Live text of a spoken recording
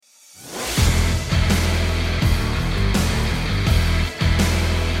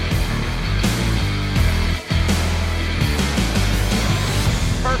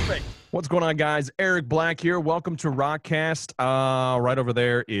What's going on, guys? Eric Black here. Welcome to Rockcast. Right over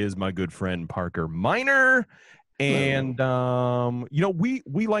there is my good friend Parker Miner. And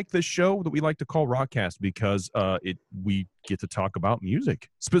we like this show that we like to call Rockcast because we get to talk about music,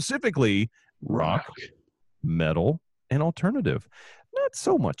 specifically rock, metal, and alternative. Not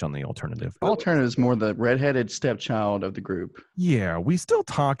so much on the alternative. Alternative is more the redheaded stepchild of the group. Yeah, we still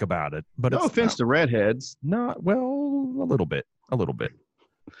talk about it, but no offense to redheads. Not well, a little bit.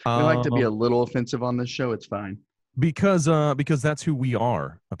 We like to be a little offensive on this show. It's fine because that's who we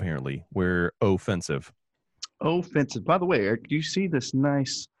are. Apparently, we're offensive. Offensive. By the way, Eric, do you see this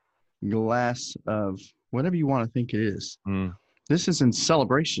nice glass of whatever you want to think it is? This is in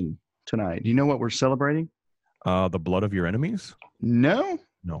celebration tonight. Do you know what we're celebrating? The blood of your enemies? No,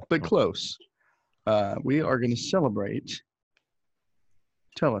 but no. close. We are going to celebrate.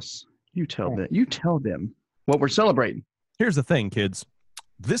 Tell us. You tell them. You tell them what we're celebrating. Here's the thing, kids.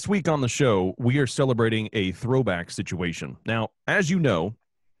 This week on the show, we are celebrating a throwback situation. Now, as you know,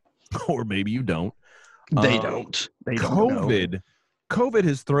 or maybe you don't, They don't know. COVID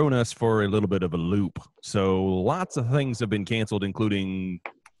has thrown us for a little bit of a loop. So lots of things have been canceled, including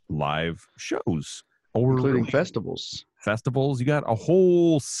live shows. Including festivals. You got a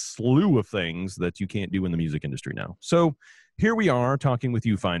whole slew of things that you can't do in the music industry now. So here we are talking with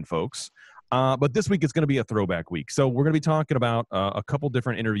you fine folks. But this week it's going to be a throwback week. So we're going to be talking about a couple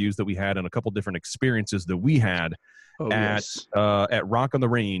different interviews that we had and a couple different experiences that we had at Rock on the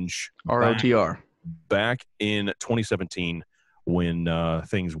Range. ROTR. Back in 2017 when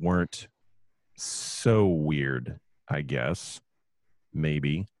things weren't so weird, I guess.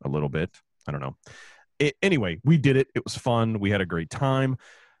 Maybe a little bit. I don't know. Anyway, we did it. It was fun. We had a great time.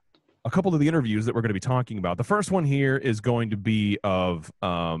 A couple of the interviews that we're going to be talking about. The first one here is going to be of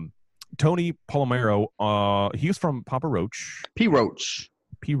Tony Polomero. He was from Papa Roach. P. Roach,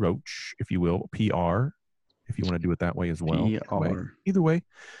 if you will. PR, if you want to do it that way as well. PR. Either way.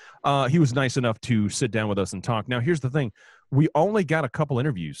 He was nice enough to sit down with us and talk. Now, here's the thing. We only got a couple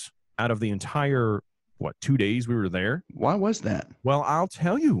interviews out of the entire 2 days we were there. Why was that? Well, I'll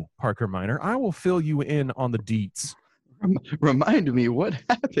tell you, Parker Miner. I will fill you in on the deets. Remind me what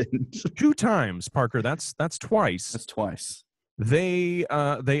happened. 2 times, Parker. That's twice. That's twice. They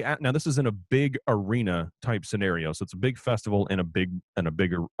now this is in a big arena type scenario. So it's a big festival in a big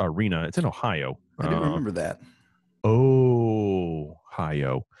arena. It's in Ohio. I do remember that.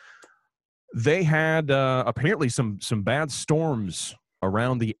 Ohio. They had apparently some bad storms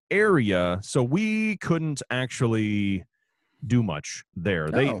around the area, so we couldn't actually do much there.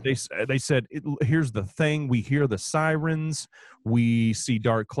 They said, here's the thing. We hear the sirens. We see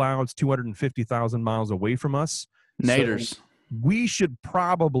dark clouds 250,000 miles away from us. Naders. So we should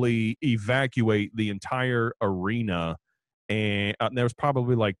probably evacuate the entire arena. And there was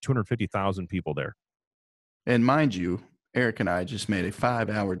probably like 250,000 people there. And mind you, Eric and I just made a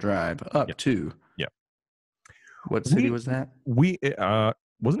 5-hour drive up to. Yeah. What city was that?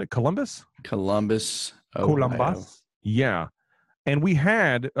 Wasn't it Columbus? Columbus. Columbus. Yeah. And we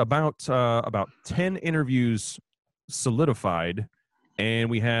had about 10 interviews solidified, and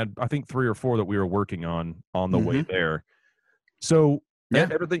we had, I think, 3 or 4 that we were working on the way there. So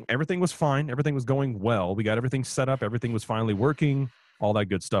everything was fine. Everything was going well. We got everything set up. Everything was finally working, all that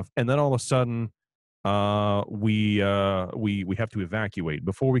good stuff. And then all of a sudden, we have to evacuate.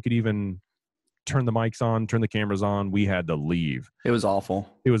 Before we could even turn the mics on, turn the cameras on, we had to leave. It was awful.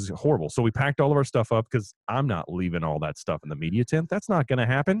 It was horrible. So we packed all of our stuff up because I'm not leaving all that stuff in the media tent. That's not going to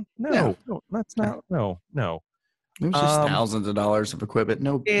happen. No, that's not. No. It was just thousands of dollars of equipment.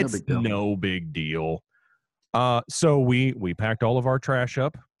 No big deal. No big deal. So we packed all of our trash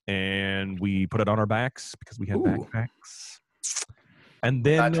up and we put it on our backs because we had backpacks. And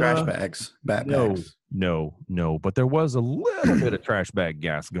then not trash bags, backpacks. No. But there was a little bit of trash bag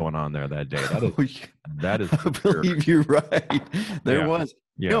gas going on there that day. That is I believe you're right. There was.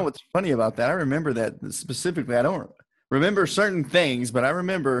 Yeah. You know what's funny about that? I remember that specifically. I don't remember certain things, but I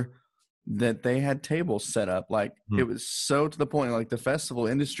remember that they had tables set up. Like it was so to the point, like the festival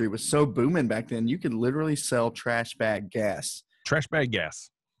industry was so booming back then. You could literally sell trash bag gas. Trash bag gas.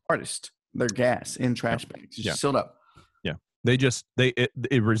 Artist, their gas in trash bags. Just sealed up.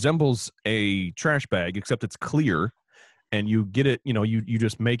 It resembles a trash bag, except it's clear, and you get it. You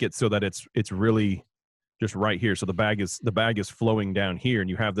just make it so that it's really just right here. So the bag is flowing down here, and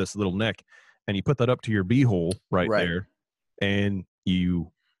you have this little neck, and you put that up to your beehole right there, and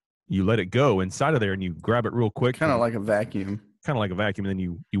you let it go inside of there, and you grab it real quick, kind of like a vacuum. And then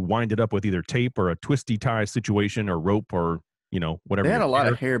you wind it up with either tape or a twisty tie situation or rope or whatever. They had a lot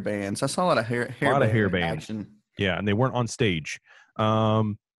of hair bands. I saw a lot of hair bands. Yeah, and they weren't on stage.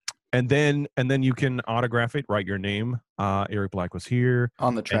 And then you can autograph it, write your name. Eric Black was here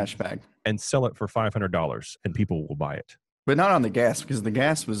on the trash bag, and sell it for $500, and people will buy it. But not on the gas, because the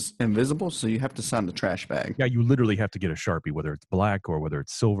gas was invisible, so you have to sign the trash bag. Yeah, you literally have to get a Sharpie, whether it's black or whether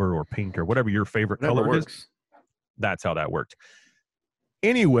it's silver or pink or whatever your favorite color is. That's how that worked.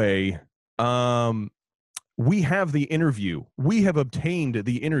 Anyway, we have the interview. We have obtained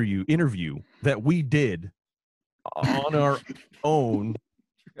the interview that we did on our own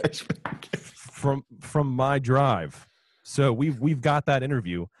from my drive. So we've got that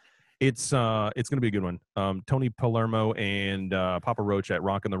interview. It's going to be a good one. Tony Palermo and Papa Roach at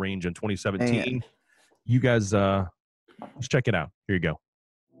Rock on the Range in 2017. You guys, let's check it out. Here you go.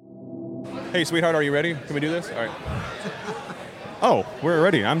 Hey, sweetheart, are you ready? Can we do this? All right. Oh, we're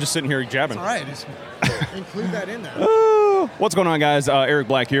ready. I'm just sitting here jabbing. All right. Just include that in there. What's going on, guys? Eric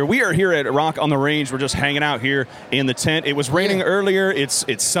Black here. We are here at Rock on the Range. We're just hanging out here in the tent. It was raining earlier. It's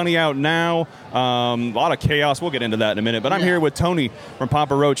sunny out now. A lot of chaos. We'll get into that in a minute. But I'm here with Tony from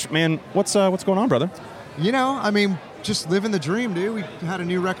Papa Roach. Man, what's going on, brother? You know, I mean, just living the dream, dude. We had a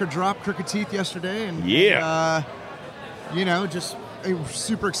new record drop, Crooked Teeth, yesterday, and you know, just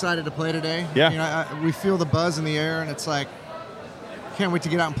super excited to play today. Yeah. You know, we feel the buzz in the air, and it's like, can't wait to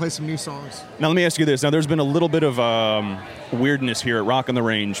get out and play some new songs. Now, let me ask you this. Now, there's been a little bit of weirdness here at Rock on the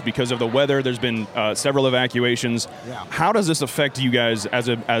Range because of the weather. There's been several evacuations. Yeah. How does this affect you guys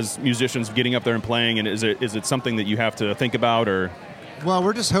as musicians getting up there and playing? And is it something that you have to think about, or? Well,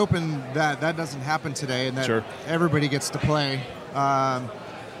 we're just hoping that doesn't happen today and that everybody gets to play. But,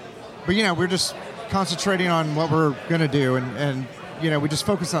 you know, we're just concentrating on what we're going to do. And, you know, we just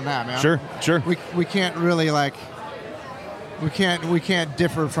focus on that, man. Sure. We can't really, like... We can't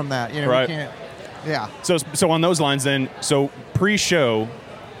differ from that, you know. Right. We can't. Yeah. So on those lines, then, so pre-show,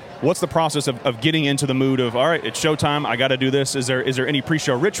 what's the process of getting into the mood of, all right, it's showtime, I got to do this? Is there any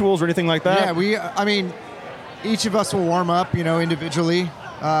pre-show rituals or anything like that? Yeah, I mean, each of us will warm up, you know, individually.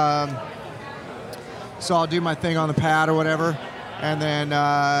 So I'll do my thing on the pad or whatever, and then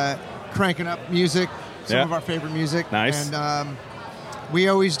cranking up music, some of our favorite music. Nice. And we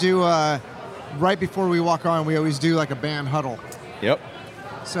always do. Right before we walk on, we always do like a band huddle. Yep.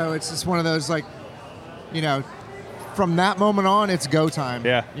 So it's just one of those, like, you know, from that moment on, it's go time.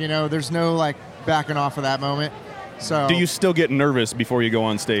 Yeah. You know, there's no like backing off of that moment. So. Do you still get nervous before you go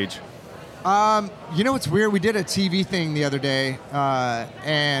on stage? You know, it's weird. We did a TV thing the other day,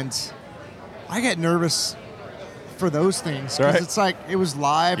 and I get nervous for those things because it's like it was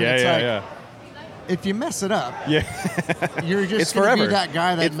live. And it's like, if you mess it up, you're just going to be that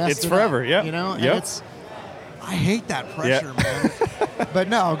guy that messed it up. It's forever, You know, and I hate that pressure, man. But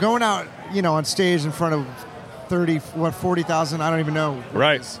no, going out, you know, on stage in front of 40,000, I don't even know.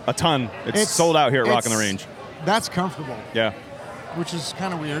 Right, a ton. It's sold out here at Rock on the Range. That's comfortable. Yeah. Which is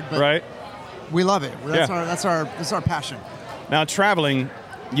kind of weird, but we love it. That's our passion. Now, traveling,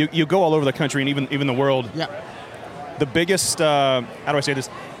 you go all over the country and even the world. Yeah. The biggest, how do I say this?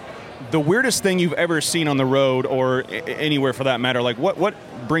 The weirdest thing you've ever seen on the road or anywhere for that matter, like what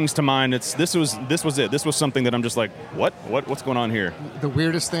brings to mind? This was it. This was something that I'm just like, what's going on here? The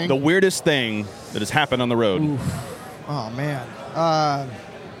weirdest thing? The weirdest thing that has happened on the road. Oof. Oh, man.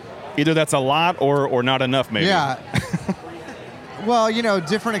 Either that's a lot or not enough, maybe. Yeah. Well, you know,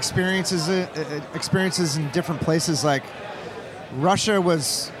 different experiences in different places. Like Russia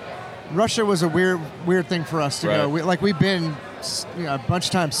was a weird thing for us to go. We've been, you know, a bunch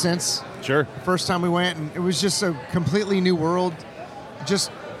of times since. Sure. The first time we went, and it was just a completely new world,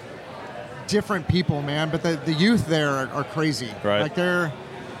 just different people, man. But the youth there are crazy. Right. Like they're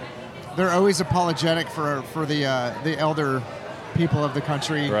always apologetic for the elder people of the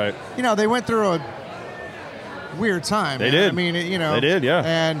country. Right. You know, they went through a weird time. They did. I mean, you know. They did, yeah.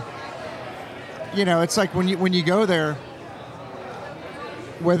 And you know, it's like when you go there,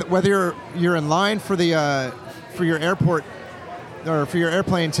 whether you're in line for your airport or for your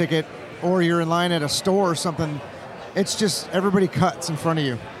airplane ticket, or you're in line at a store or something, it's just everybody cuts in front of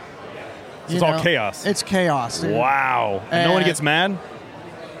you. So it's all chaos. It's chaos, dude. Wow. And no one gets mad?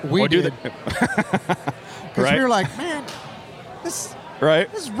 We did. Because we were like, man, this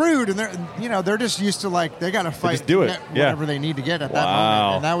is rude, and they're just used to, like, they got to fight just do it. To get whatever they need to get at that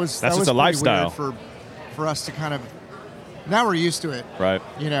moment. And that's just a lifestyle for us to kind of. Now we're used to it, right?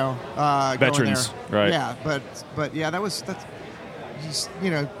 You know, veterans, going there. right? Yeah, but yeah, that's just,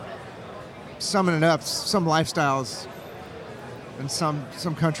 you know, summing it up. Some lifestyles and some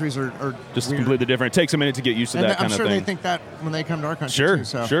countries are just weird. Completely different. It takes a minute to get used to that kind of thing. I'm sure they think that when they come to our country. Sure, too,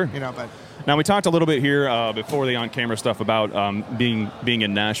 so, sure. You know, but now we talked a little bit here before the on-camera stuff about being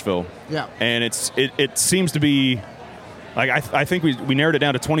in Nashville. Yeah. And it seems to be Like I think we narrowed it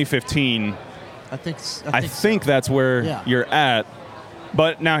down to 2015. I think that's where you're at.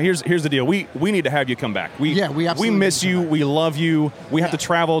 But now here's the deal. We need to have you come back. We miss you. We love you. We have to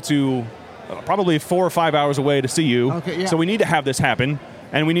travel to probably 4 or 5 hours away to see you. Okay, yeah. So we need to have this happen,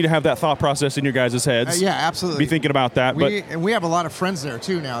 and we need to have that thought process in your guys' heads. Yeah, absolutely. Be thinking about that. And we have a lot of friends there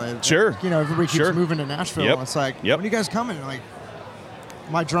too now. Sure. Everybody keeps moving to Nashville. Yep. It's like, yep. when are you guys coming? Like,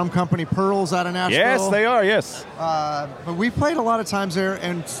 my drum company Pearl's out of Nashville. Yes, they are. Yes. But we played a lot of times there,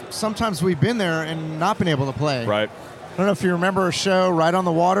 and sometimes we've been there and not been able to play. Right. I don't know if you remember a show right on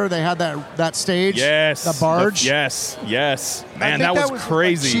the water. They had that stage. Yes. The barge. Yes. Man, that was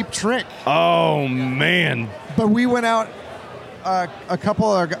crazy. A cheap trick. Oh man. But we went out. A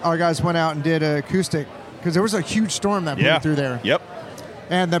couple of our guys went out and did an acoustic because there was a huge storm that blew through there. Yep.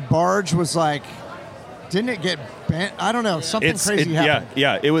 And the barge was like, didn't it get bent? I don't know. Something crazy happened.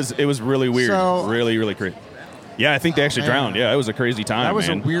 Yeah. It was really weird. So, really crazy. Yeah, I think they actually drowned. Yeah, it was a crazy time. That was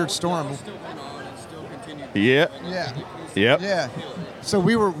a weird storm. Yeah. Yep. Yeah. So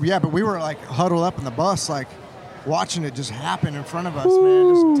we were like huddled up in the bus, like watching it just happen in front of us, man.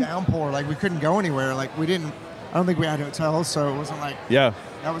 Just downpour. Like we couldn't go anywhere. Like I don't think we had hotels, so it wasn't like that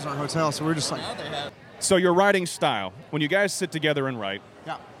was our hotel. So we were just like. So your writing style, when you guys sit together and write,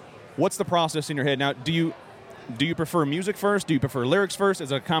 what's the process in your head? Now, do you prefer music first? Do you prefer lyrics first?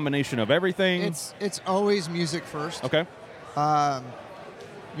 Is it a combination of everything? It's always music first. Okay.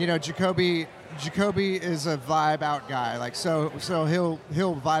 Jacoby is a vibe out guy. Like so he'll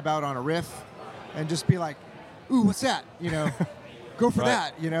vibe out on a riff and just be like, "Ooh, what's that?" Go for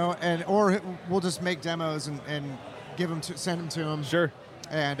that, and or we'll just make demos and send them to him. Sure.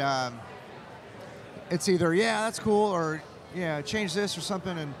 And it's either that's cool or change this or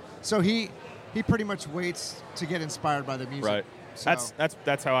something. And so he pretty much waits to get inspired by the music. Right. So,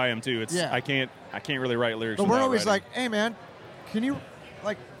 that's how I am too. It's I can't really write lyrics. But we're always writing. like, "Hey man, can you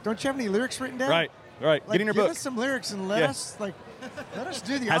don't you have any lyrics written down?" Right. Like, get in your book. Give us some lyrics and let us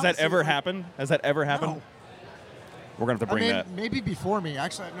do the. Has that ever happened? No. We're gonna have to bring that. Maybe before me.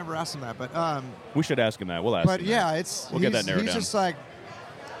 Actually, I've never asked him that, but we should ask him that. We'll ask. But him yeah, that. We'll get that narrowed down. He's just like,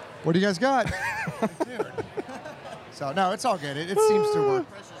 "What do you guys got?" So no, it's all good. It seems to work.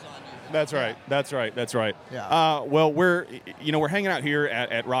 That's right. Yeah. Well, we're hanging out here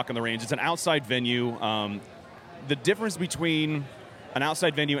at Rock on the Range. It's an outside venue. The difference between an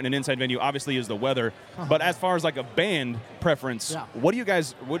outside venue and an inside venue obviously is the weather. But as far as like a band preference, what do you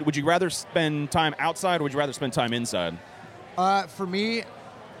guys would you rather spend time outside or would you rather spend time inside? For me,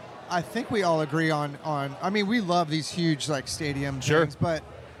 I think we all agree on I mean, we love these huge like stadium things, but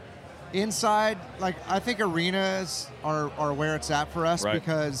inside, like I think arenas are where it's at for us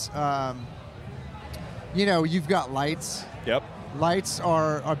because you've got lights. Yep. Lights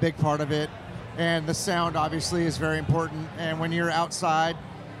are a big part of it. And the sound obviously is very important. And when you're outside,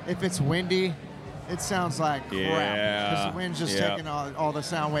 if it's windy, it sounds like crap. Because the wind's just taking all the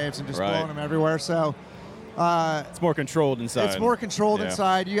sound waves and just blowing them everywhere. So it's more controlled inside. It's more controlled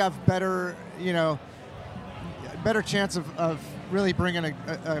inside. You have better chance of really bringing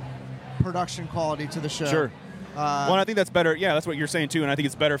a production quality to the show. Sure. Well, I think that's better. Yeah, that's what you're saying too. And I think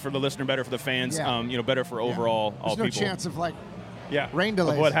it's better for the listener, better for the fans. Better for overall all people. There's no chance of rain of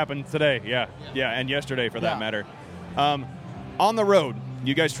delays. what happened today. Yeah, and yesterday for that matter. On the road,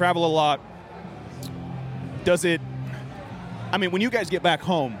 you guys travel a lot. Does it? I mean, when you guys get back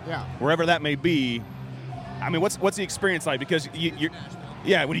home, wherever that may be, I mean, what's the experience like? Because you're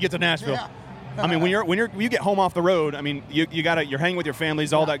when you get to Nashville. Yeah. I mean, when you get home off the road, I mean, you're hanging with your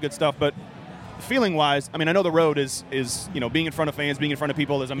families, all that good stuff, but. Feeling wise, I mean, I know the road is being in front of fans, being in front of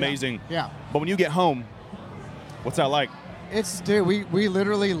people is amazing. Yeah. But when you get home, what's that like? We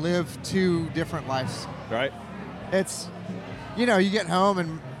literally live two different lives. Right. It's, you get home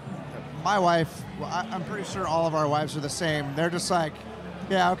and my wife, I'm pretty sure all of our wives are the same. They're just like,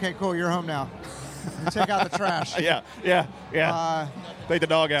 yeah, okay, cool, you're home now. You take out the trash. Yeah. Take the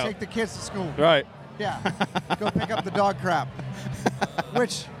dog out. Take the kids to school. Right. Yeah. Go pick up the dog crap.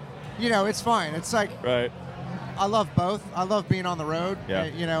 Which. It's fine. It's like I love both. I love being on the road. Yeah.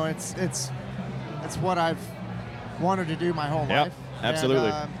 It's what I've wanted to do my whole life. Absolutely.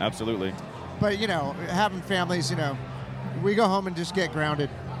 And, absolutely. But having families, we go home and just get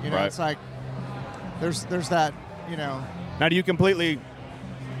grounded. It's like there's that. Now, do you completely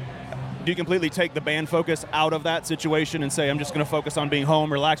take the band focus out of that situation and say, I'm just going to focus on being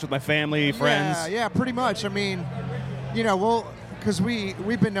home, relax with my family, friends? Yeah, pretty much. I mean, because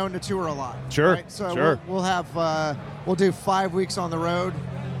we've been known to tour a lot. Sure. Right? So we'll have we'll do 5 weeks on the road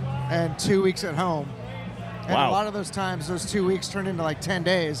and 2 weeks at home. And a lot of those times, those 2 weeks turn into like 10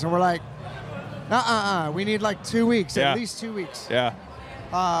 days, and we're like, We need like 2 weeks, Yeah. at least 2 weeks. Yeah.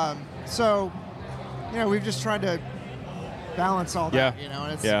 So, we've just tried to balance all that,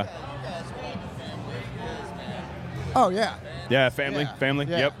 and it's, Yeah. Oh, yeah. Yeah, family. Yeah. Family.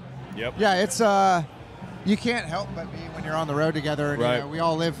 Yeah. Yep. Yeah, it's, you can't help but be when you're on the road together. And, Right. we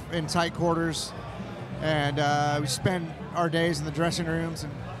all live in tight quarters, and we spend our days in the dressing rooms.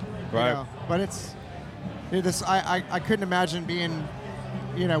 And, Right. But I couldn't imagine being,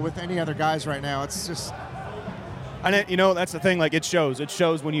 with any other guys right now. It's just... And that's the thing. Like it shows. It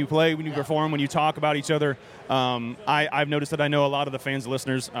shows when you play, when you perform, when you talk about each other. I've noticed that. I know a lot of the fans,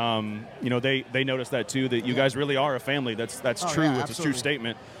 listeners. They notice that too. That you guys really are a family. That's true. Yeah, it's a true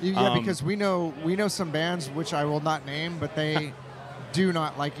statement. Yeah, because we know some bands which I will not name, but they do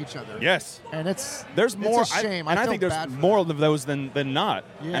not like each other. Yes. And there's more. It's a shame. I feel think there's bad for more them. of those than not.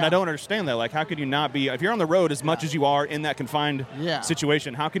 Yeah. And I don't understand that. Like, how could you not be? If you're on the road as much as you are in that confined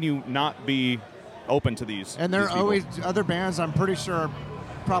situation, how can you not be open to these? And there these are people? always other bands I'm pretty sure are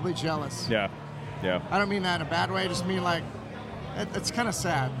probably jealous. Yeah. I don't mean that in a bad way. I just mean like it's kind of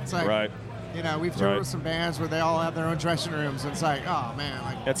sad. It's like right. We've toured with some bands where they all have their own dressing rooms. And it's like, oh man,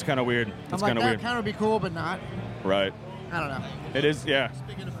 like that's kind of weird. It's kind of weird. That kind of be cool, but not. Right. I don't know. It is. Yeah.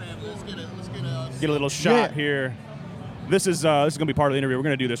 Speaking of family, let's Get a little shot here. This is going to be part of the interview. We're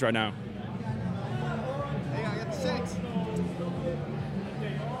going to do this right now. Hey, I got the 6.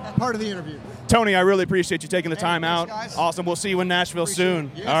 Part of the interview. Tony, I really appreciate you taking the time out. Guys. Awesome. We'll see you in Nashville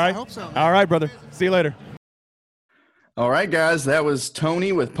soon. Yes, all right. I hope so. All right, brother. See you later. All right, guys, that was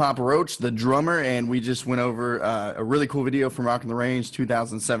Tony with Papa Roach, the drummer, and we just went over a really cool video from Rock on the Range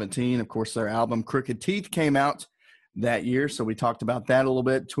 2017. Of course, their album Crooked Teeth came out that year, so we talked about that a little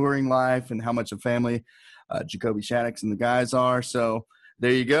bit, touring life and how much of family Jacoby Shaddix and the guys are. So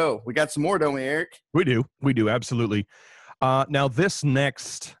there you go. We got some more, don't we, Eric? We do, absolutely. Now, this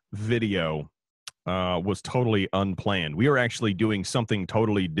next video was totally unplanned. We are actually doing something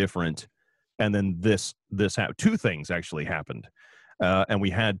totally different. And then this happened. 2 things actually happened, and we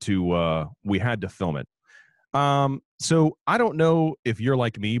had to film it. So I don't know if you're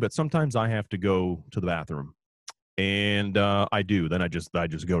like me, but sometimes I have to go to the bathroom, and I do. Then I just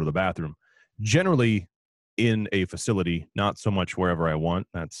go to the bathroom. Generally, in a facility, not so much wherever I want.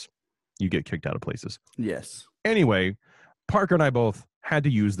 That's you get kicked out of places. Yes. Anyway, Parker and I both had to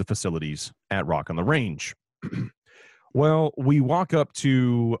use the facilities at Rock on the Range. Well, we walk up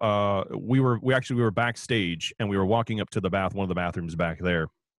to we were backstage, and we were walking up to one of the bathrooms back there.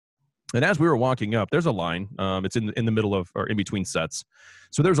 And as we were walking up, there's a line. It's in the middle of or in between sets,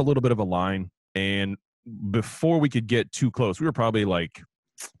 so there's a little bit of a line. And before we could get too close, we were probably like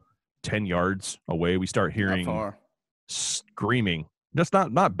 10 yards away. We start hearing screaming. Just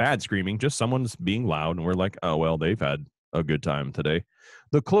not bad screaming, just someone's being loud, and we're like, oh well, they've had a good time today.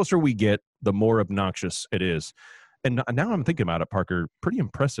 The closer we get, the more obnoxious it is. And now I'm thinking about it, Parker, pretty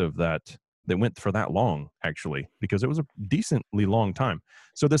impressive that they went for that long, actually, because it was a decently long time.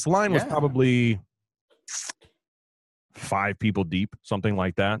 So this line was probably 5 people deep, something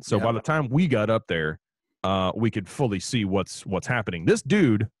like that. So by the time we got up there, we could fully see what's happening. This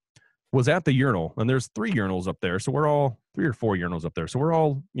dude was at the urinal, and there's 3 urinals up there. So we're all 3 or 4 urinals up there. So we're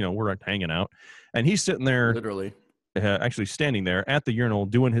all, we're hanging out, and he's sitting there, literally, actually standing there at the urinal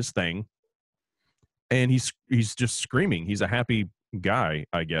doing his thing. And he's just screaming. He's a happy guy,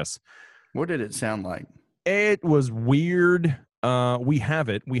 I guess. What did it sound like? It was weird. We have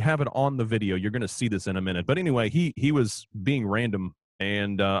it on the video. You're going to see this in a minute. But anyway, he was being random,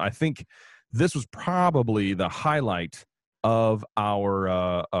 and I think this was probably the highlight of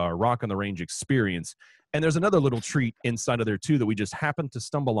our Rock on the Range experience. And there's another little treat inside of there too that we just happened to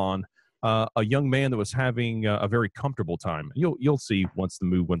stumble on. A young man that was having a very comfortable time. You'll see once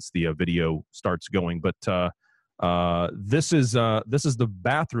the video starts going. But this is the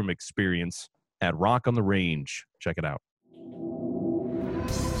bathroom experience at Rock on the Range. Check it out.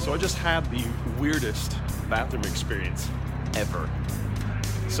 So I just had the weirdest bathroom experience ever.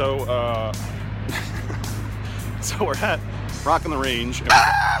 So so we're at Rock on the Range,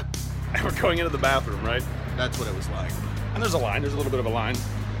 and we're going into the bathroom, right? That's what it was like. And there's a line. There's a little bit of a line.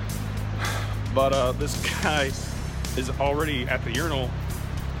 But this guy is already at the urinal,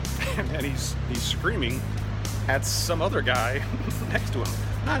 and he's screaming at some other guy next to him.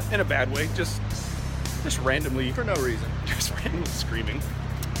 Not in a bad way, just randomly. For no reason. Just randomly screaming.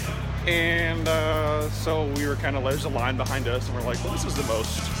 And so we were there's a line behind us, and we're like, well, this is the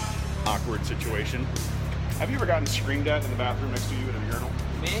most awkward situation. Have you ever gotten screamed at in the bathroom next to you in a urinal?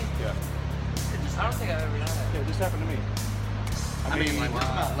 Me? Yeah. I don't think I've ever done that. Yeah, it just happened to me. I mean like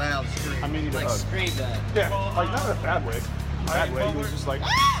not loud scream. I mean, like screamed at. Yeah, like not in a bad way. He was just like,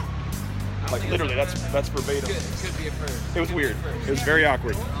 Like literally, that's verbatim. Could be a first. It was weird. It was very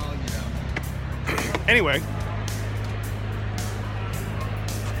awkward. Anyway.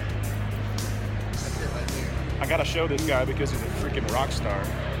 I gotta show this guy because he's a freaking rock star.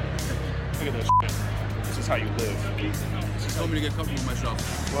 Look at this shit. This is how you live. She told me to get comfortable with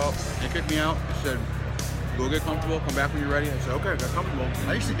myself. Well, they kicked me out. She said, go get comfortable, come back when you're ready. I said, okay, I got comfortable.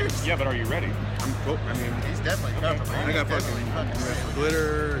 Are you serious? yeah, but are you ready? I'm cool. I mean, He's definitely comfortable. I got fucking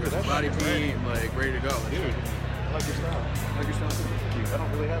glitter, body paint, like ready to go. Dude, I like your style. I like your style too. I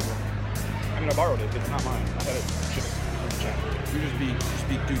don't really have one. I mean, I borrowed it. It's not mine. I had it shipped from the chat. You just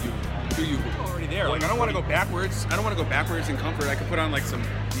be do you. Do you. Already there. Like, I don't want to go backwards. I don't want to go backwards in comfort. I could put on like some,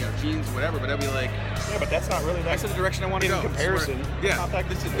 jeans, whatever, but I'd be like, yeah, but that's not really that's the direction I want to go. In comparison,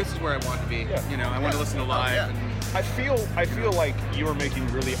 this is where I want to be. Yeah. I want to listen to live. And, I feel like you are making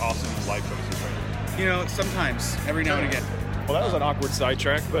really awesome life choices right now. Sometimes, every now and again. Well, that was an awkward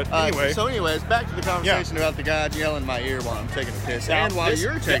sidetrack, but anyway. So, anyways, back to the conversation about the guy yelling in my ear while I'm taking a piss, and while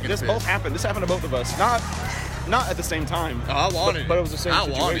you're taking a piss. This both happened. This happened to both of us. Not at the same time. Oh, I wanted it. But it was the same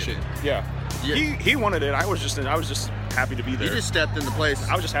situation. Wanted it. Yeah. He wanted it. I was just happy to be there. You just stepped into place.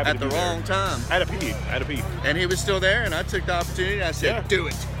 I was just happy at to be the wrong time. I had to pee. And he was still there, and I took the opportunity. And I said, "Do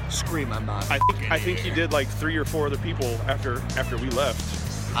it." Scream! I'm not. I think he did like 3 or 4 other people after we left.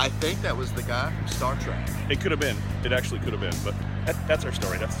 I think that was the guy from Star Trek. It could have been. It actually could have been. But that's our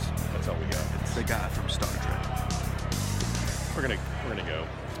story. That's all we got. It's the guy from Star Trek. We're gonna go.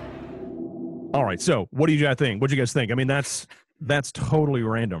 All right. So, what do you guys think? What do you guys think? I mean, that's totally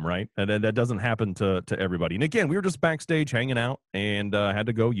random, right? And that doesn't happen to everybody. And again, we were just backstage hanging out and had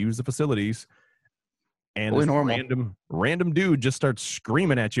to go use the facilities. And this random dude just starts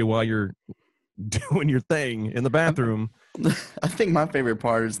screaming at you while you're doing your thing in the bathroom. I think my favorite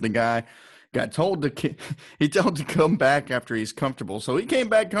part is the guy got told to come back after he's comfortable. So he came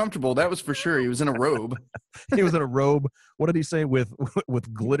back comfortable. That was for sure. He was in a robe. He was in a robe. What did he say? With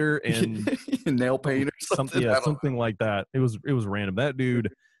glitter and nail paint or something. Yeah, something like that. It was random. That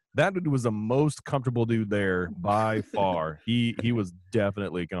dude was the most comfortable dude there by far. He was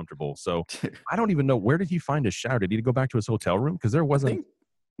definitely comfortable. So I don't even know, where did he find his shower? Did he go back to his hotel room? Because there wasn't.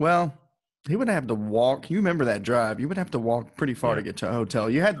 He would have to walk. You remember that drive? You would have to walk pretty far to get to a hotel.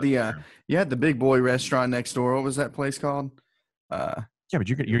 You had the Big Boy restaurant next door. What was that place called? Yeah, but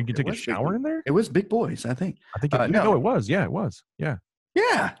you can take a shower in there. It was Big Boy's, I think. No, it was. Yeah, it was. Yeah.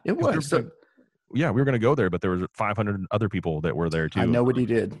 Yeah, it was. We were going to go there, but there was 500 other people that were there too. I know what he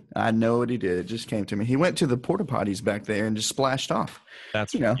did. It just came to me. He went to the porta potties back there and just splashed off.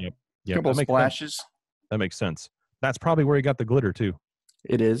 That's a couple of splashes. That makes sense. That's probably where he got the glitter too.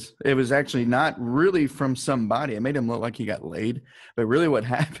 It is. It was actually not really from somebody. It made him look like he got laid. But really what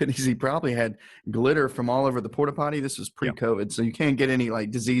happened is he probably had glitter from all over the porta potty. This was pre-COVID, so you can't get any like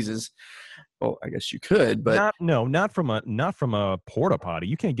diseases. Well, I guess you could, but not from a porta potty.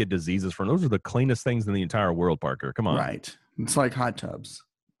 You can't get diseases from those. Are the cleanest things in the entire world, Parker. Come on. Right. It's like hot tubs.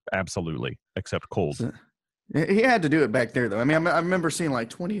 Absolutely. Except cold. So, he had to do it back there, though. I mean, I remember seeing like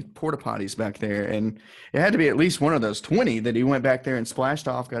 20 porta potties back there, and it had to be at least one of those 20 that he went back there and splashed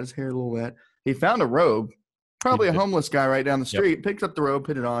off, got his hair a little wet. He found a robe, probably a homeless guy right down the street, picked up the robe,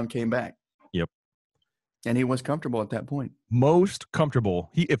 put it on, came back. Yep. And he was comfortable at that point. Most comfortable.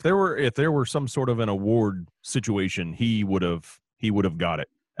 If there were some sort of an award situation, he would have got it.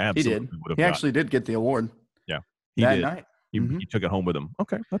 Absolutely. He did. He actually did get the award. Yeah. That night. He took it home with him.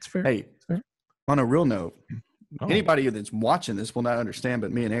 Okay, that's fair. Hey. That's fair. On a real note, anybody that's watching this will not understand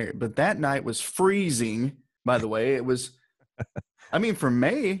but me and Eric. But that night was freezing, by the way. It was, I mean, for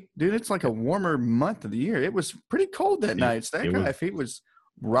May, dude, it's like a warmer month of the year. It was pretty cold that night. So that guy, if he was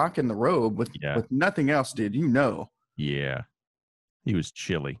rocking the robe with nothing else, did you know? Yeah. He was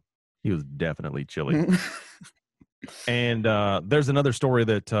chilly. He was definitely chilly. And there's another story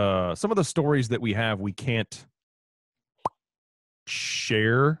that some of the stories that we have, we can't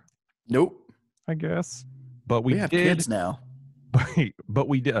share. Nope. I guess, but we have did, kids now. But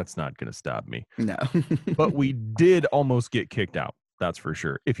we did. That's not going to stop me. No. But we did almost get kicked out. That's for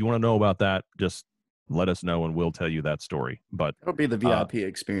sure. If you want to know about that, just let us know and we'll tell you that story. But it'll be the VIP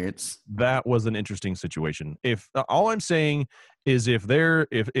experience. That was an interesting situation. If all I'm saying is if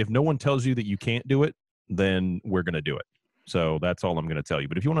no one tells you that you can't do it, then we're going to do it. So that's all I'm going to tell you.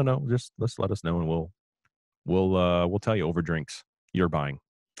 But if you want to know, just let us know and we'll tell you over drinks you're buying.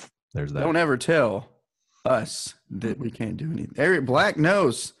 There's that. Don't ever tell us that we can't do anything. Eric Black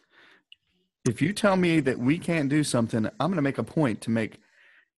knows if you tell me that we can't do something, I'm going to make a point to make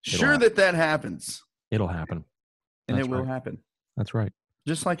sure that happens. It'll happen. And it will happen. That's right.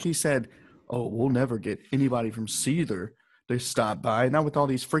 Just like he said, oh, we'll never get anybody from Seether they stop by. Not with all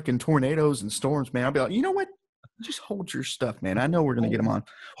these freaking tornadoes and storms, man. I'll be like, you know what? Just hold your stuff, man. I know we're going to get him on.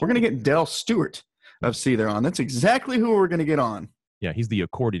 We're going to get Dale Stewart of Seether on. That's exactly who we're going to get on. Yeah, he's the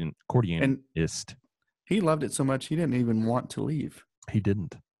accordionist. He loved it so much he didn't even want to leave. He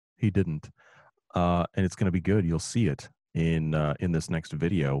didn't. And it's going to be good. You'll see it in this next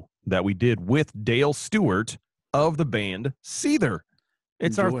video that we did with Dale Stewart of the band Seether.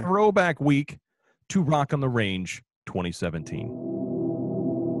 It's our throwback week to Rock on the Range 2017.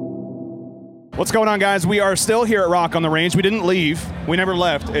 What's going on, guys? We are still here at Rock on the Range. We didn't leave. We never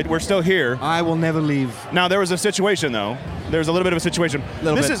left. We're still here. I will never leave. Now, there was a situation, though. There's a little bit of a situation.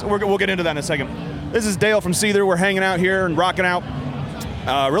 We'll get into that in a second. This is Dale from Seether. We're hanging out here and rocking out.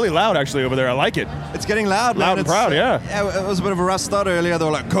 Really loud, actually, over there. I like it. It's getting loud, man. Loud and proud, yeah. It was a bit of a rough start earlier. They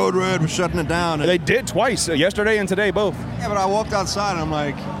were like, code red, we're shutting it down. They did twice, yesterday and today, both. Yeah, but I walked outside, and I'm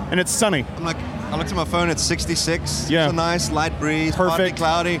like... And it's sunny. I'm like, I looked at my phone, it's 66. Yeah. It's a nice light breeze, perfect, partly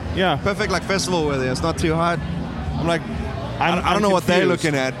cloudy. Yeah. Perfect, like, festival weather. It's not too hot. I'm like... I don't know what they're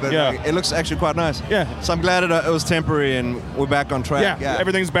looking at, but like, it looks actually quite nice. Yeah. So I'm glad it was temporary and we're back on track. Yeah,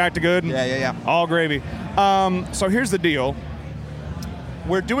 everything's back to good. Yeah. All gravy. So here's the deal.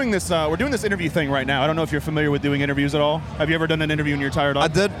 We're doing this interview thing right now. I don't know if you're familiar with doing interviews at all. Have you ever done an interview in your entire life?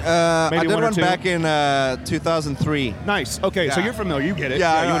 I did. I did one back in 2003. Nice. Okay, so you're familiar. You get it.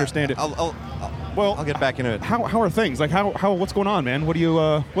 Yeah, you understand it. I'll get back into it. How are things? Like what's going on, man?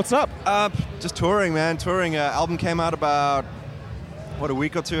 What's up? Just touring, man. Touring. Album came out about a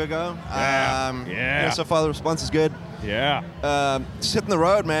week or two ago. Yeah. So far the response is good. Yeah. Just hitting the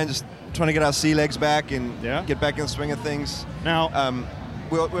road, man. Just trying to get our sea legs back and get back in the swing of things. Now,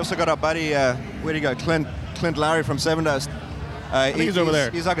 we also got our buddy. Where'd he go? Clint Lowry from Seven Dust. I think he's over there.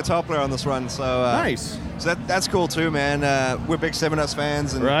 He's our guitar player on this run. So nice. So that's cool too, man. We're big Seven Dust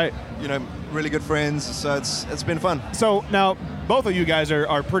fans, and really good friends. So it's been fun. So now both of you guys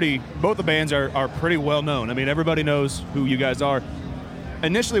both the bands are pretty well known. I mean, everybody knows who you guys are.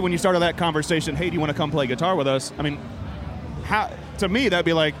 Initially, when you started that conversation, hey, do you want to come play guitar with us? I mean, to me that'd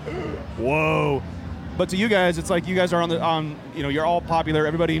be like, whoa. But to you guys, it's like you guys are you're all popular.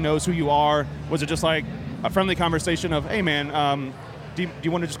 Everybody knows who you are. Was it just like a friendly conversation of, hey, man, do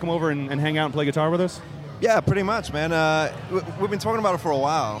you want to just come over and hang out and play guitar with us? Yeah, pretty much, man. We've been talking about it for a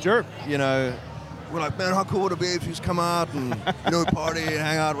while. Sure. We're like, man, how cool would it be if you just come out and, party and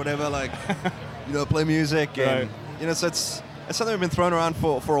hang out, whatever, like, play music. And, so it's something we've been throwing around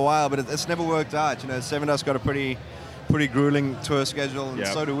for a while, but it's never worked out. Seven Dust got a pretty grueling tour schedule, and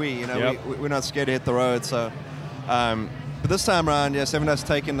so do we. We're not scared to hit the road. So, but this time around, Seven Dust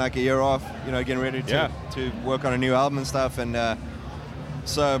taking like a year off. Getting ready to work on a new album and stuff, and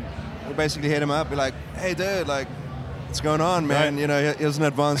so we basically hit him up. We're like, hey, dude, like, what's going on, man? Right. Here's an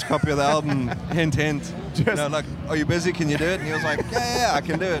advanced copy of the album. Hint. Like, are you busy? Can you do it? And he was like, yeah, I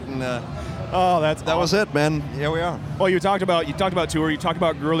can do it. And that was it, man. Here we are. Well, you talked about tour. You talked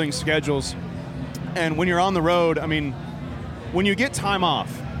about grueling schedules. And when you're on the road, I mean, when you get time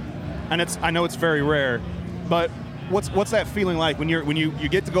off, and I know it's very rare, but what's that feeling like when you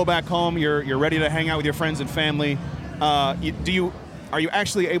get to go back home? You're ready to hang out with your friends and family. Are you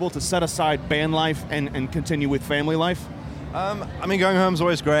actually able to set aside band life and continue with family life? I mean, going home is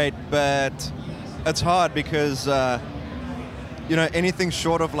always great, but it's hard because anything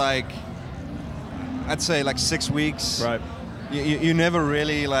short of like, I'd say like 6 weeks. Right. You never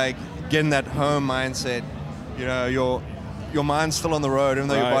really like get in that home mindset. Your mind's still on the road, even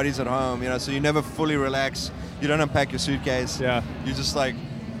though your body's at home. So you never fully relax. You don't unpack your suitcase. Yeah. You just like,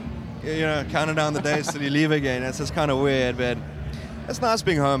 counting down the days till you leave again. It's just kind of weird, but it's nice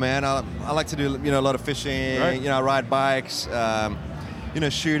being home, man. I like to do a lot of fishing. Right. Ride bikes.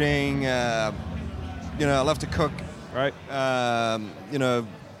 Shooting. I love to cook. Right.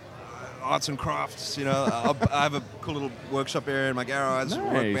 Arts and crafts, I have a cool little workship area in my garage,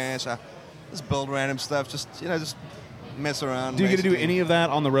 workbench. I just build random stuff, just mess around. Do you get to do any of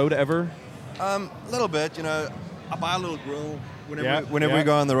that on the road ever? A little bit, I buy a little grill whenever we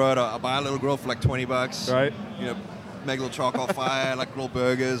go on the road. I buy a little grill for like $20. Right. Make a little charcoal fire, like grill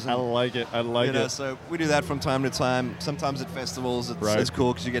burgers. I like it. So we do that from time to time. Sometimes at festivals, it's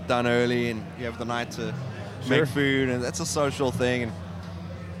cool because you get done early and you have the night to make food, and that's a social thing. And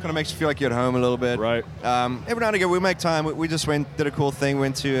kind of makes you feel like you're at home a little bit. Right. Every now and again, we make time. We just did a cool thing.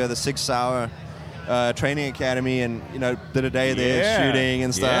 Went to the 6 Hour training academy, and did a day there shooting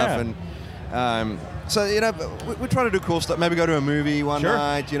and stuff. Yeah. And so we try to do cool stuff. Maybe go to a movie one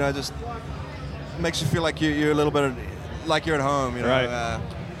night. Just makes you feel like you're a little bit like you're at home. Right.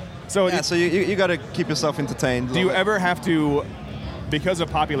 So you got to keep yourself entertained. Do you ever have to because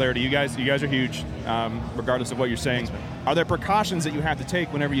of popularity, you guys are huge, regardless of what you're saying. Are there precautions that you have to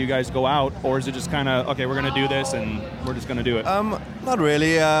take whenever you guys go out, or is it just kind of, okay, we're going to do this and we're just going to do it? Not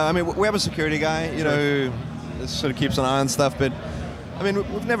really. I mean, we have a security guy, you know, who sort of keeps an eye on stuff, but I mean,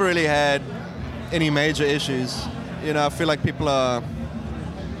 we've never really had any major issues. You know, I feel like people are,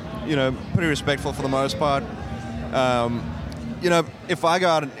 you know, pretty respectful for the most part. You know, if I'm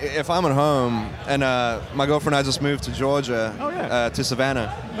at home and my girlfriend and I just moved to Georgia, to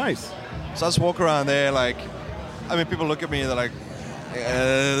Savannah. Nice. So I just walk around there, like, I mean, people look at me, they're like,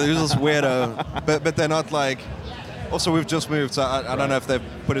 who's this weirdo? but they're not like. Also, we've just moved, so I don't know if they've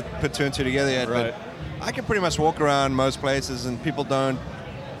put two and two together yet. Right. But I can pretty much walk around most places, and people don't.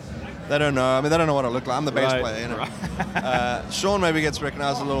 They don't know. I mean, they don't know what I look like. I'm the bass player, you know. Sean maybe gets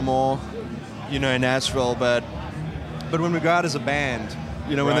recognized a little more, you know, in Nashville, but when we go out as a band,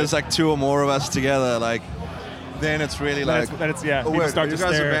 you know, when there's like two or more of us together, like, then it's really like, people start to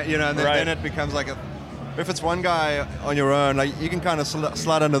stare, you know, and then it becomes like if it's one guy on your own, like, you can kind of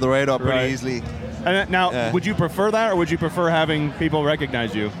slide under the radar pretty easily. And now, would you prefer that, or would you prefer having people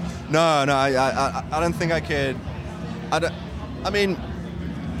recognize you? No, I don't think I could. I mean,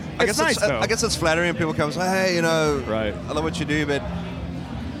 I guess it's flattering when people come and say, hey, you know, I love what you do, but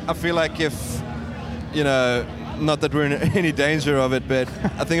I feel like if, you know, not that we're in any danger of it, but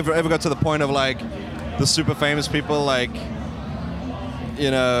I think if we ever got to the point of like the super famous people, like,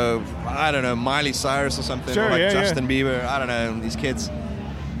 you know, I don't know, Miley Cyrus or something, or like Justin Bieber, I don't know, these kids,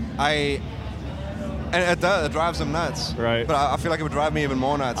 and it drives them nuts. Right. But I feel like it would drive me even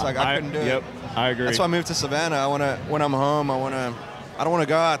more nuts. Like, I couldn't do it. Yep, I agree. That's why I moved to Savannah. When I'm home, I don't want to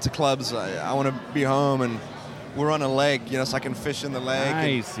go out to clubs. I want to be home, and we're on a lake, you know, so I can fish in the lake.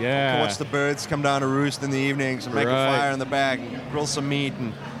 Nice, and can watch the birds come down to roost in the evenings, and make a fire in the back, and grill some meat,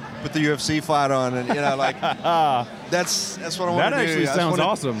 and put the UFC fight on, and, you know, like, that's what I want to do. That actually sounds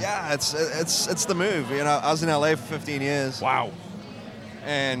awesome. Yeah, it's the move. You know, I was in LA for 15 years. Wow.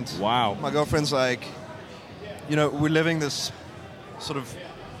 And my girlfriend's like, you know, we're living this sort of,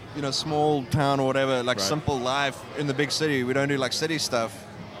 you know, small town or whatever, like simple life in the big city. We don't do like city stuff.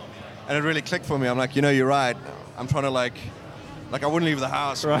 And it really clicked for me. I'm like, you know, you're right. I'm trying to like I wouldn't leave the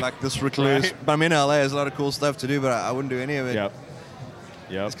house, like this recluse. But I'm in LA. There's a lot of cool stuff to do, but I wouldn't do any of it. Yep.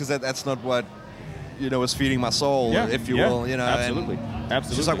 It's because that's not what, you know, was feeding my soul, if you will. You know, absolutely.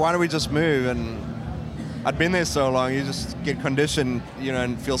 She's like, why don't we just move? And I'd been there so long, you just get conditioned, you know,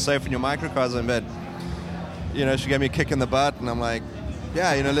 and feel safe in your microcosm. But, you know, she gave me a kick in the butt, and I'm like,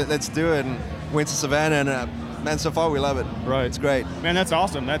 yeah, you know, let's do it. And went to Savannah, and man, so far we love it. Right, it's great. Man, that's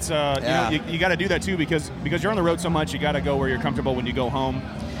awesome. That's you know, you got to do that too, because you're on the road so much. You got to go where you're comfortable when you go home,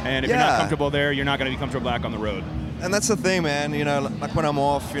 and if you're not comfortable there, you're not going to be comfortable back on the road. And that's the thing, man. You know, like when I'm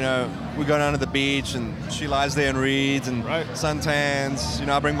off, you know, we go down to the beach, and she lies there and reads, and suntans. You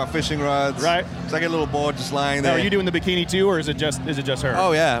know, I bring my fishing rods. Right. So I get a little bored just lying there. Now, are you doing the bikini too, or is it just her?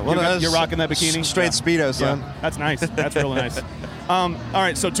 Oh yeah. Well, you're rocking that bikini. Straight Speedo, son. Yeah. That's nice. That's really nice. All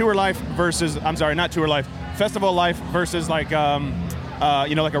right. So tour life versus, I'm sorry, not tour life, festival life versus like,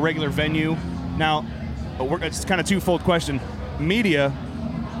 you know, like a regular venue. Now, it's kind of twofold question. Media,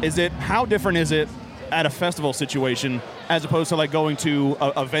 how different is it at a festival situation as opposed to like going to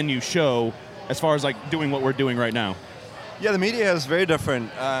a venue show, as far as like doing what we're doing right now? Yeah, the media is very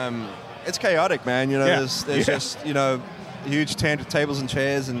different. It's chaotic, man. You know, there's just, you know, huge tables and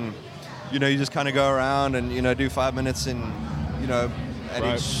chairs, and, you know, you just kind of go around and, you know, do 5 minutes in, you know, at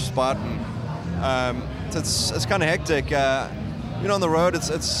each spot, and it's kind of hectic. You know, on the road,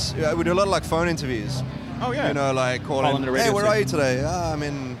 it's we do a lot of like phone interviews. Oh yeah. You know, like calling. Hey, where are you today? I'm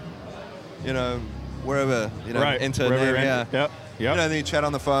in, you know, wherever, you know, enter there, Yep. You know, then you chat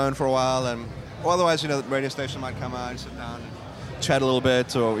on the phone for a while, and otherwise, you know, the radio station might come out, you sit down, and chat a little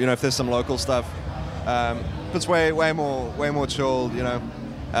bit, or, you know, if there's some local stuff. It's way more chilled, you know.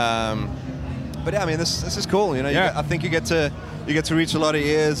 But yeah, I mean, this is cool, you know. I think you get to reach a lot of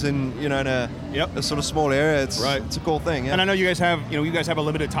ears, and, you know, in a sort of small area. It's a cool thing. Yeah. And I know you guys have a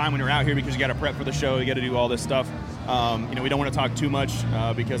limited time when you're out here, because you got to prep for the show, you got to do all this stuff. You know, we don't want to talk too much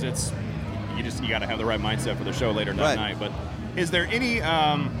because you got to have the right mindset for the show later that night. But is there any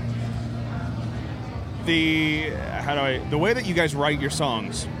the way that you guys write your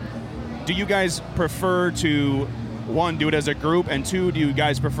songs? Do you guys prefer to, one, do it as a group, and two, do you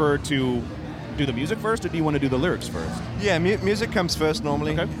guys prefer to do the music first, or do you want to do the lyrics first? Yeah, music comes first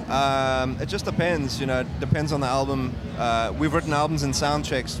normally. Okay. It just depends, you know. It depends on the album. We've written albums in sound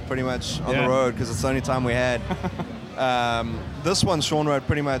checks pretty much on the road, because it's the only time we had. This one Sean wrote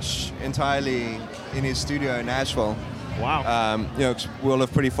pretty much entirely in his studio in Nashville. Wow. You know, we all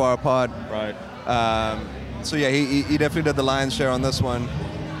live pretty far apart. Right. So yeah, he definitely did the lion's share on this one.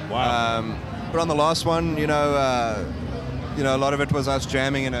 Wow. But on the last one, a lot of it was us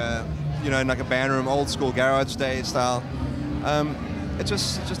jamming in in like a band room, old school garage day style. It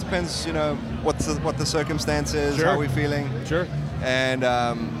just depends, what the circumstance is, Sure. how we're feeling. Sure. And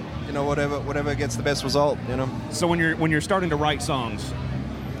whatever gets the best result. So when you're starting to write songs,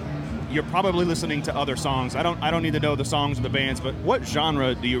 you're probably listening to other songs. I don't need to know the songs of the bands, but what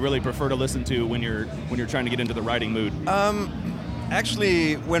genre do you really prefer to listen to when you're trying to get into the writing mood?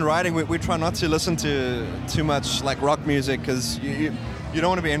 Actually, when writing, we try not to listen to too much like rock music because you don't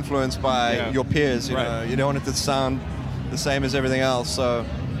want to be influenced by your peers. You know, you don't want it to sound the same as everything else. So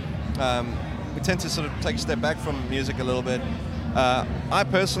we tend to sort of take a step back from music a little bit. I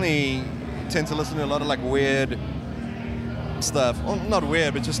personally tend to listen to a lot of like weird stuff. Well, not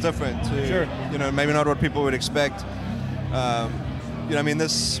weird, but just different. Sure. Maybe not what people would expect. We live in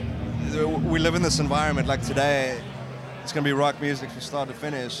this environment like today. It's going to be rock music from start to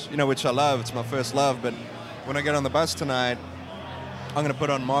finish, which I love. It's my first love. But when I get on the bus tonight, I'm going to put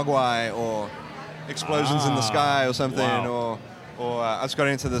on Mogwai or Explosions in the Sky or something. Wow. Or I just got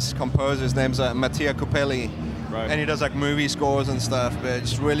into this composer. His name's Mattia Cupelli. Right. And he does like movie scores and stuff. But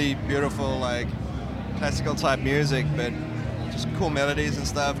it's really beautiful, like classical type music, but just cool melodies and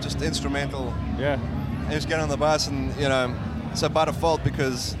stuff, just instrumental. Yeah. And just get on the bus and, so by default,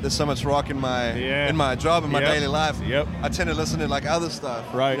 because there's so much rock in my job, in my daily life, I tend to listen to like other stuff,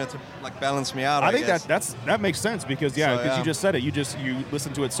 right? To like balance me out. I think that makes sense because you just said it. You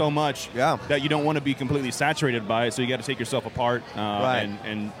listen to it so much that you don't want to be completely saturated by it. So you got to take yourself apart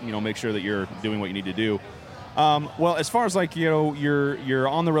and make sure that you're doing what you need to do. Well, as far as like you're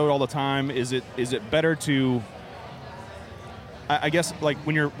on the road all the time, is it better to? I guess like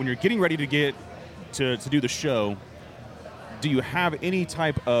when you're getting ready to get to do the show. Do you have any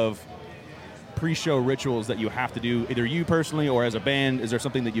type of pre-show rituals that you have to do, either you personally or as a band? Is there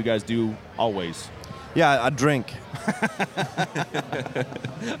something that you guys do always? Yeah, I drink.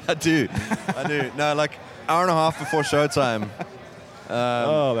 I do. No, like hour and a half before showtime.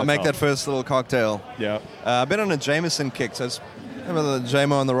 I make that first little cocktail. Yeah. I've been on a Jameson kick, so it's the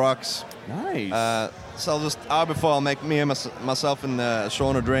JMO on the rocks. Nice. So I'll just hour before I'll make me and myself and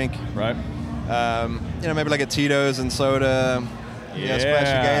Sean a drink. Right. Maybe like a Tito's and soda. Splash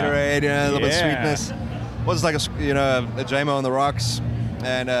of Gatorade. A little bit of sweetness. Well, just like a JMO on the rocks,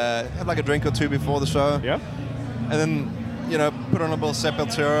 and have like a drink or two before the show. Yeah. And then put on a little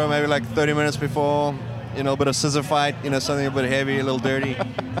Sepultura, maybe like 30 minutes before. A bit of scissor fight. Something a bit heavy, a little dirty. It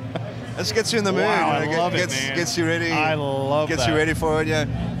just gets you in the mood. Wow, I love it, man. Gets you ready. I love Gets that. you ready for it. Yeah.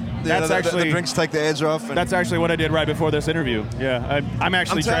 That's actually the drinks take the edge off. That's actually what I did right before this interview. Yeah, I'm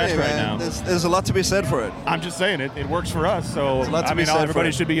actually trashed right now. There's a lot to be said for it. I'm just saying it works for us. So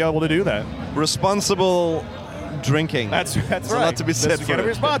everybody should be able to do that. Responsible drinking. That's right. A lot to be said for it. You got to be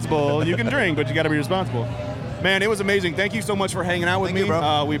responsible. You can drink, but you got to be responsible. Man, it was amazing. Thank you so much for hanging out with me.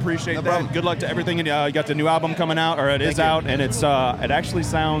 We appreciate that. Problem. Good luck to everything. You got the new album coming out, or it is out, and it actually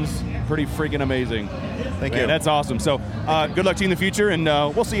sounds pretty freaking amazing. Thank you. That's awesome. So good luck to you in the future, and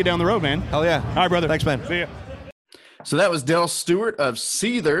we'll see you down the road, man. Hell yeah. All right, brother. Thanks, man. See ya. So that was Dale Stewart of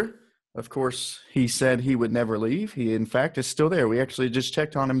Seether. Of course, he said he would never leave. He, in fact, is still there. We actually just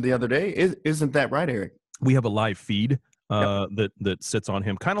checked on him the other day. Isn't that right, Eric? We have a live feed that sits on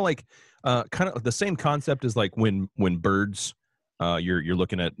him, kind of like the same concept as like when birds. You're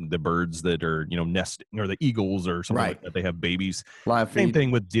looking at the birds that are nesting, or the eagles or something like that. They have babies. Live feed.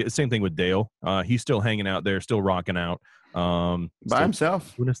 Same thing with Dale. He's still hanging out there, still rocking out. By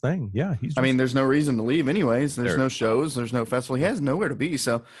himself. Doing his thing. Yeah. There's no reason to leave anyways. There's no shows. There's no festival. He has nowhere to be.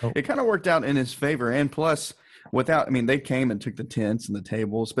 So it kind of worked out in his favor. And plus, they came and took the tents and the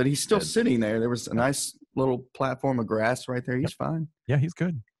tables, but he's still sitting there. There was a nice little platform of grass right there. He's fine. Yeah, he's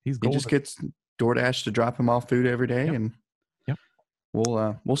good. He just gets DoorDash to drop him off food every day. And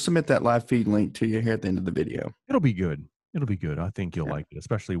we'll submit that live feed link to you here at the end of the video. It'll be good. I think you'll like it,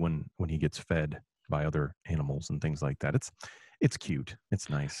 especially when he gets fed by other animals and things like that. It's cute. It's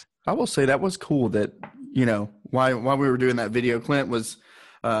nice. I will say that was cool that, while we were doing that video, Clint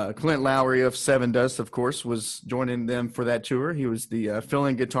Lowry of Seven Dust, of course, was joining them for that tour. He was the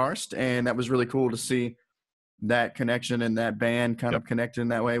fill-in guitarist, and that was really cool to see that connection and that band kind of connected in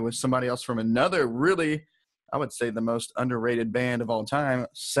that way with somebody else from another really, I would say, the most underrated band of all time,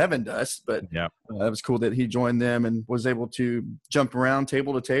 Seven Dust. But it was cool that he joined them and was able to jump around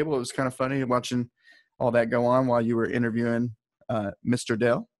table to table. It was kind of funny watching all that go on while you were interviewing Mr.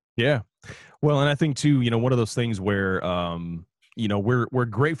 Dell. Yeah. Well, and I think too, one of those things where, we're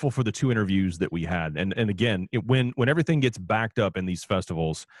grateful for the two interviews that we had. And again, when everything gets backed up in these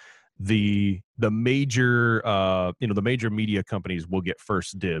festivals, the major the major media companies will get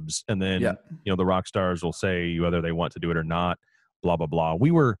first dibs, and then the rock stars will say whether they want to do it or not, blah blah blah.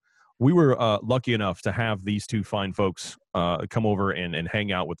 We were lucky enough to have these two fine folks come over and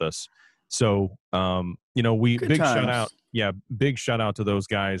hang out with us. So big shout out to those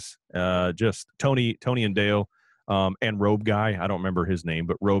guys, just Tony and Dale, and Robe Guy. I don't remember his name,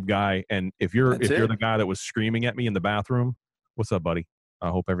 but Robe Guy. And if you're the guy that was screaming at me in the bathroom, what's up, buddy? I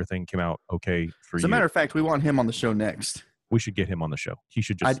hope everything came out okay for you. As a matter of fact, we want him on the show next. We should get him on the show. He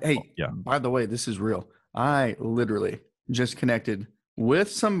should just. By the way, this is real. I literally just connected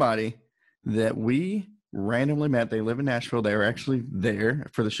with somebody that we randomly met. They live in Nashville. They were actually there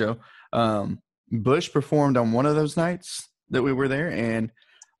for the show. Bush performed on one of those nights that we were there, and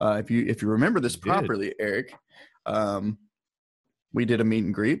if you remember this properly, Eric, we did a meet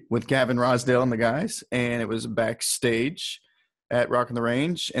and greet with Gavin Rosdale and the guys, and it was backstage at Rockin' the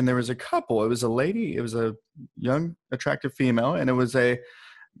Range, and there was a couple. It was a lady, it was a young, attractive female, and it was a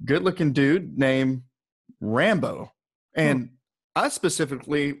good-looking dude named Rambo. And I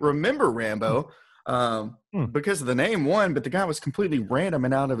specifically remember Rambo because of the name, one, but the guy was completely random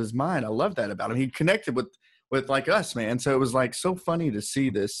and out of his mind. I love that about him. He connected with like us, man. So it was like so funny to see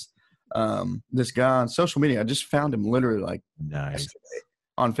this this guy on social media. I just found him literally like yesterday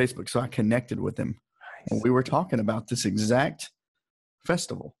on Facebook, so I connected with him. Nice. And we were talking about this exact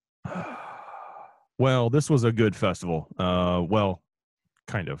festival. Well, this was a good festival. Well,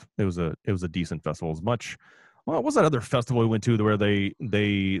 kind of. It was a decent festival. As much. Well, what was that other festival we went to where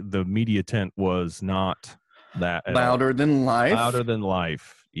the media tent was not that Louder Than Life? Louder Than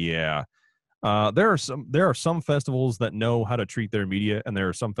Life. Yeah. There are some festivals that know how to treat their media, and there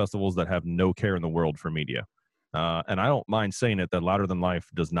are some festivals that have no care in the world for media. And I don't mind saying it that Louder Than Life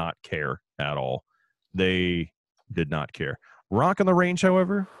does not care at all. They did not care. Rockin' the Range,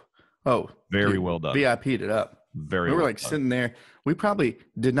 however, very well done. VIP'd it up. We were like sitting there. We probably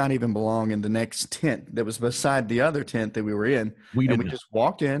did not even belong in the next tent that was beside the other tent that we were in. We just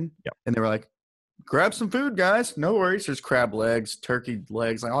walked in, and they were like, "Grab some food, guys. No worries. There's crab legs, turkey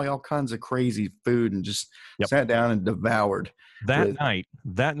legs, like all kinds of crazy food," and just sat down and devoured.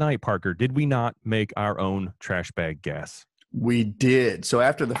 That night, Parker, did we not make our own trash bag gas? We did. So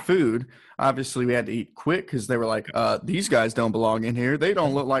after the food, obviously we had to eat quick because they were like, "These guys don't belong in here. They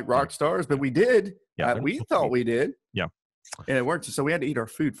don't look like rock stars," but we did. Yeah, we thought we did. Yeah, and it worked. So we had to eat our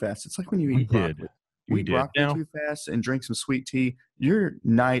food fast. It's like when you eat broccoli. We eat broccoli too fast and drink some sweet tea. Your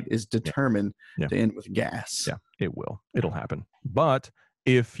night is determined to end with gas. Yeah, it will. It'll happen. But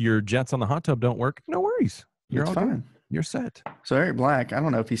if your jets on the hot tub don't work, no worries. You're all fine. You're set. So Eric Black, I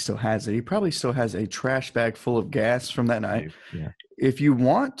don't know if he still has it. He probably still has a trash bag full of gas from that night. Yeah. If you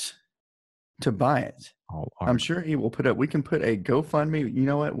want to buy it, I'm sure he will put up. We can put a GoFundMe. You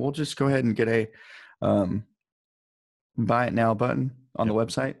know what? We'll just go ahead and get a buy it now button on the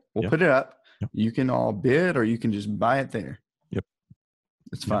website. We'll put it up. You can all bid, or you can just buy it there. Yep.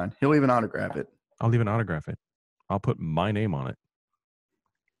 It's fine. He'll even autograph it. I'll even autograph it. I'll put my name on it.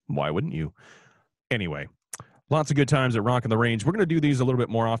 Why wouldn't you? Anyway, lots of good times at Rockin' the Range. We're going to do these a little bit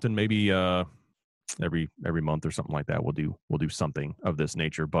more often, maybe every month or something like that. We'll do something of this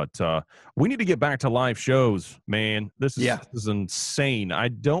nature. But we need to get back to live shows, man. This is insane. I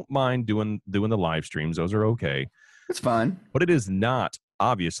don't mind doing the live streams. Those are okay. It's fine. But it is not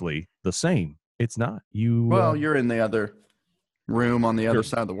obviously the same. It's not. You're in the other room on the other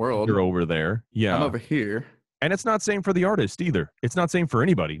side of the world. You're over there. Yeah. I'm over here. And it's not same for the artist either. It's not same for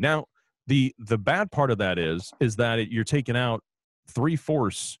anybody. Now, the bad part of that is that you're taking out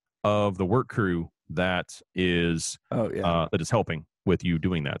 3/4 of the work crew that is helping with you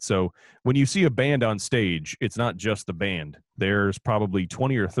doing that. So when you see a band on stage, it's not just the band. There's probably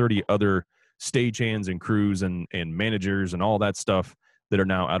 20 or 30 other stagehands and crews and managers and all that stuff that are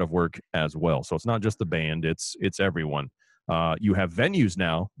now out of work as well. So it's not just the band, it's everyone. You have venues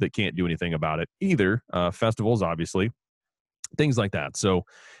now that can't do anything about it either. Festivals, obviously, things like that. So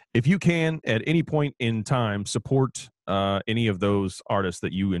if you can, at any point in time, support any of those artists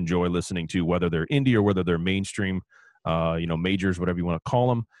that you enjoy listening to, whether they're indie or whether they're mainstream, majors, whatever you want to call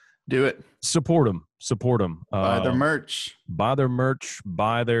them. Do it. Support them. Buy their merch.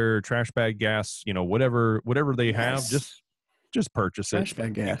 Buy their trash bag gas. Whatever they have, just purchase trash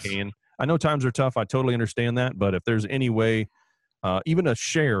bag gas. You can. I know times are tough. I totally understand that. But if there's any way, even a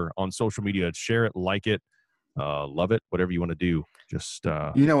share on social media, share it, like it, love it, whatever you want to do. Just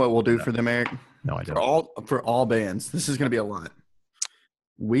you know what we'll do for them, Eric? No, I don't. For all bands, this is going to be a lot.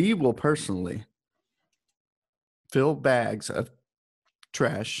 We will personally fill bags of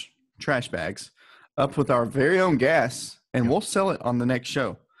trash bags up with our very own gas, and we'll sell it on the next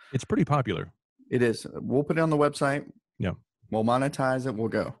show. It's pretty popular. It is. We'll put it on the website. Yeah. We'll monetize it. We'll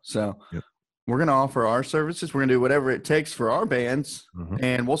go. So Yep. we're going to offer our services. We're going to do whatever it takes for our bands,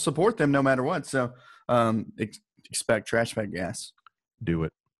 and we'll support them no matter what. So expect Trash Bag Gas. Do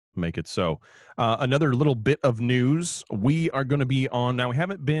it. Make it so. Another little bit of news. We are going to be on now. We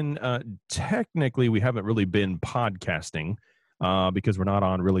haven't been technically. We haven't really been podcasting because we're not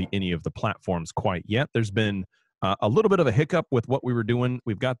on really any of the platforms quite yet. There's been a little bit of a hiccup with what we were doing.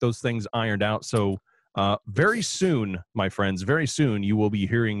 We've got those things ironed out. So very soon, my friends, very soon you will be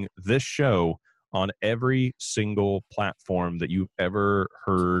hearing this show on every single platform that you've ever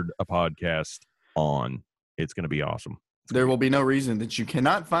heard a podcast on. It's going to be awesome. There will be no reason that you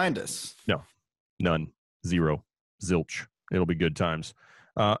cannot find us. No, none, zero, zilch. It'll be good times.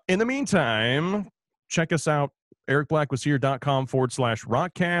 In the meantime, check us out.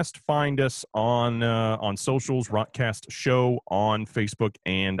 ericblackwashere.com/Rockcast. Find us on socials, Rockcast Show on Facebook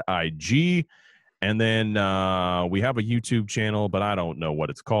and IG. And then we have a YouTube channel, but I don't know what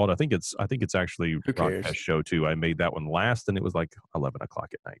it's called. I think it's actually Rockcast Show too. I made that one last, and it was like 11 o'clock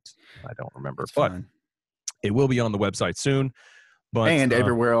at night. I don't remember, but it will be on the website soon. But and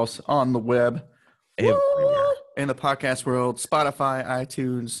everywhere else on the web, everywhere in the podcast world, Spotify,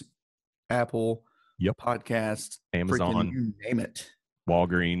 iTunes, Apple, Podcast, Amazon, you name it.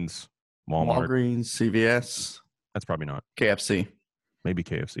 Walgreens, Walmart, CVS. That's probably not KFC. Maybe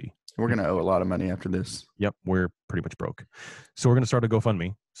KFC. We're going to owe a lot of money after this. Yep, we're pretty much broke. So we're going to start a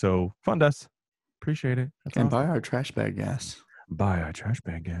GoFundMe. So fund us. Appreciate it. And buy our Trash Bag Gas. Buy our Trash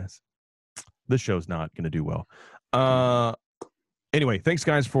Bag Gas. This show's not going to do well. Anyway, thanks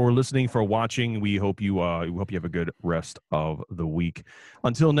guys for listening, for watching. We hope you have a good rest of the week.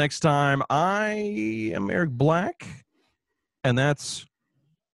 Until next time, I am Eric Black, and that's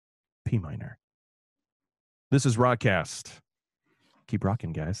P minor. This is Rockcast. Keep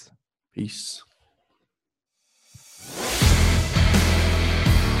rocking, guys. Peace.